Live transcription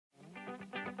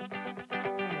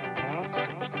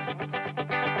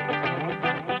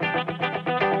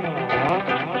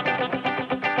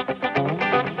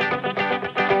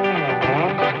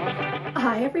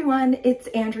everyone, it's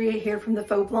Andrea here from The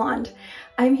Faux Blonde.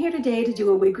 I'm here today to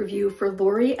do a wig review for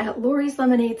Lori at Lori's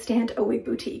Lemonade Stand, a wig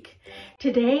boutique.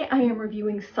 Today I am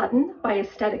reviewing Sutton by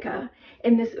Estetica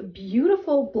in this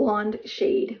beautiful blonde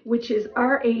shade, which is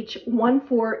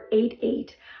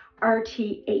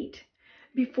RH1488RT8.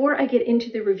 Before I get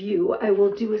into the review, I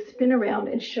will do a spin around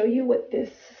and show you what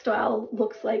this style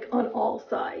looks like on all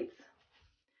sides.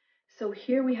 So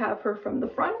here we have her from the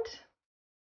front,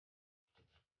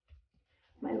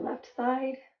 my left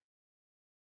side,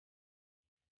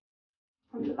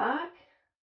 from the back,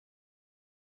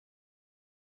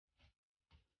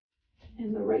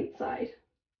 and the right side.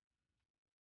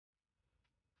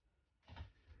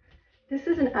 This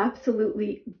is an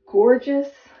absolutely gorgeous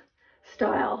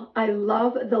style. I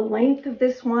love the length of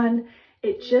this one.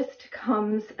 It just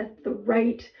comes at the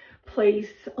right place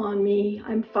on me.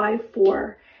 I'm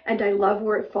 5'4", and I love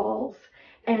where it falls.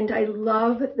 And I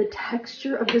love the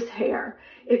texture of this hair.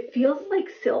 It feels like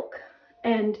silk,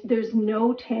 and there's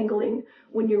no tangling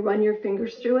when you run your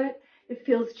fingers through it. It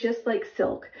feels just like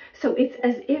silk. So it's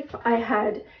as if I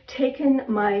had taken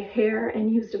my hair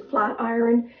and used a flat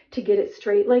iron to get it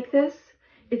straight like this.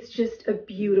 It's just a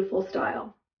beautiful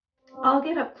style. I'll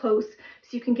get up close so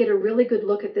you can get a really good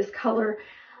look at this color.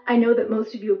 I know that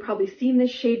most of you have probably seen this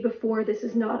shade before. This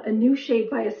is not a new shade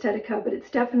by Estetica, but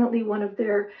it's definitely one of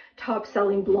their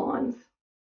top-selling blondes.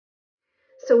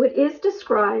 So it is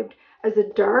described as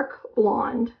a dark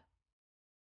blonde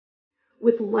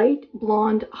with light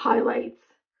blonde highlights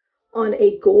on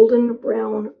a golden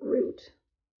brown root.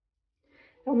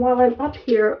 And while I'm up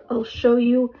here, I'll show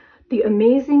you the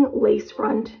amazing lace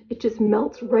front. It just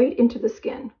melts right into the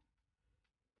skin.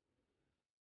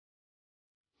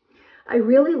 I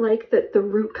really like that the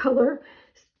root color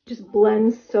just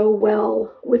blends so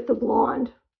well with the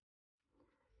blonde.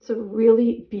 It's a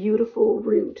really beautiful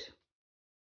root.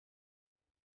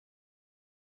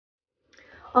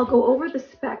 I'll go over the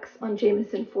specs on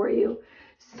Jameson for you.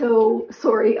 On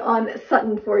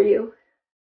Sutton for you.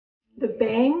 The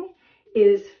bang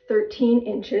is 13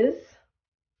 inches.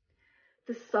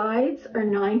 The sides are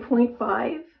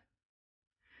 9.5.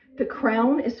 The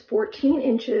crown is 14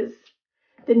 inches.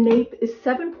 The nape is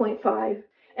 7.5,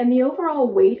 and the overall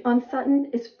weight on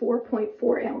Sutton is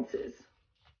 4.4 ounces.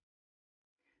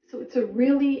 So it's a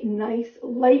really nice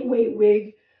lightweight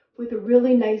wig with a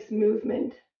really nice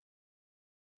movement.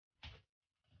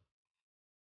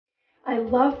 I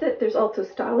love that there's also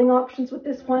styling options with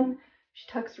this one. She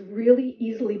tucks really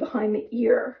easily behind the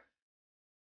ear.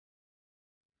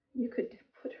 You could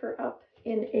put her up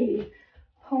in a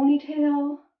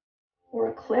ponytail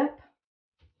or a clip.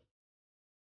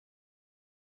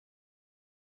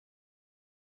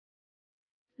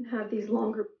 And have these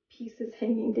longer pieces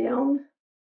hanging down.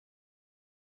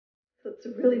 So it's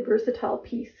a really versatile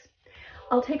piece.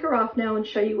 I'll take her off now and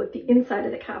show you what the inside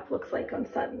of the cap looks like on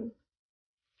Sutton.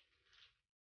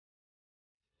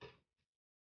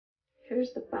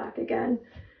 Here's the back again.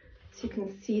 So you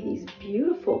can see these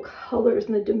beautiful colors,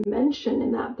 and the dimension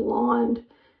in that blonde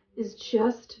is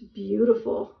just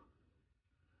beautiful.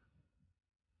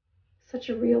 Such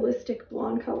a realistic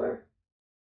blonde color.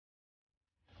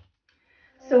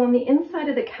 So on the inside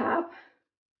of the cap,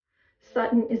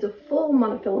 Sutton is a full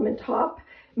monofilament top,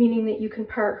 meaning that you can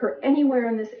part her anywhere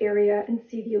in this area and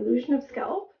see the illusion of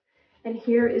scalp. And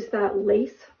here is that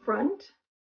lace front.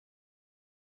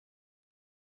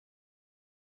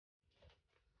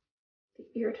 The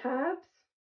ear tabs.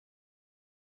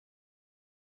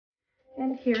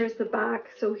 And here is the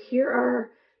back. So here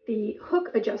are the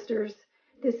hook adjusters.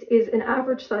 This is an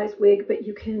average size wig, but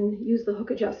you can use the hook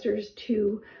adjusters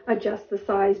to adjust the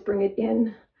size, bring it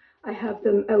in. I have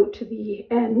them out to the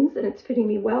ends and it's fitting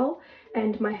me well,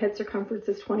 and my head circumference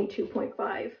is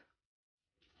 22.5.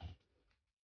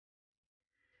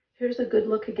 Here's a good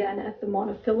look again at the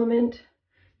monofilament.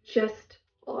 Just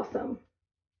awesome.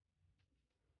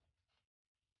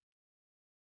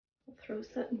 I'll throw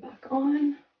Sutton back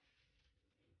on.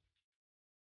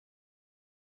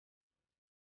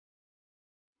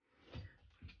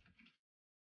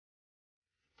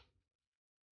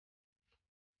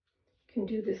 Can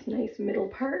do this nice middle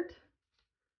part.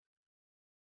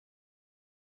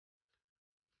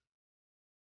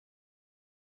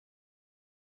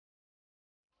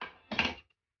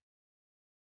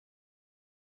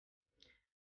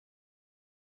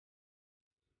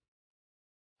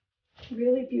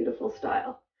 Really beautiful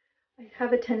style. I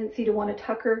have a tendency to want to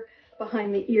tuck her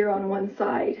behind the ear on one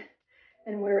side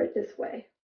and wear it this way.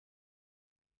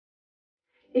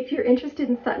 If you're interested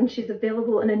in Sutton, she's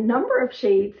available in a number of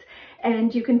shades,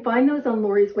 and you can find those on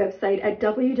Lori's website at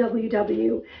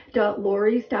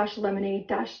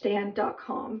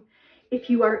www.loris-lemonade-stand.com. If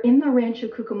you are in the Rancho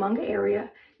Cucamonga area,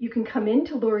 you can come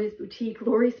into Lori's boutique.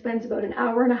 Lori spends about an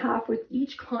hour and a half with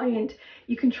each client.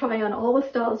 You can try on all the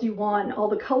styles you want, all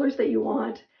the colors that you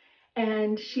want.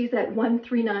 And she's at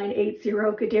 13980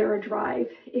 Guidera Drive.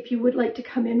 If you would like to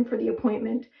come in for the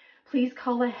appointment, please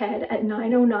call ahead at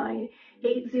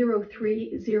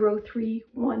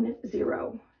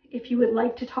 909-803-0310. If you would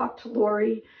like to talk to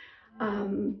Lori,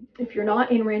 if you're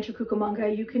not in Rancho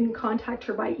Cucamonga, you can contact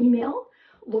her by email,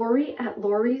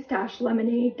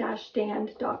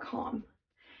 lori@lori's-lemonade-stand.com.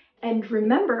 And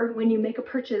remember, when you make a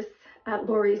purchase at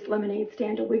Lori's Lemonade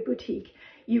Stand or Wig Boutique,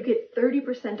 you get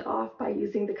 30% off by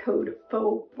using the code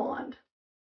FAUXBLONDE.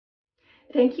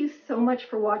 Thank you so much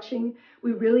for watching.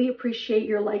 We really appreciate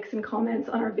your likes and comments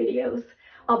on our videos.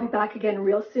 I'll be back again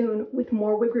real soon with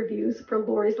more wig reviews for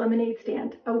Lori's Lemonade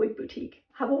Stand, a wig boutique.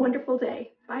 Have a wonderful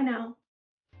day. Bye now.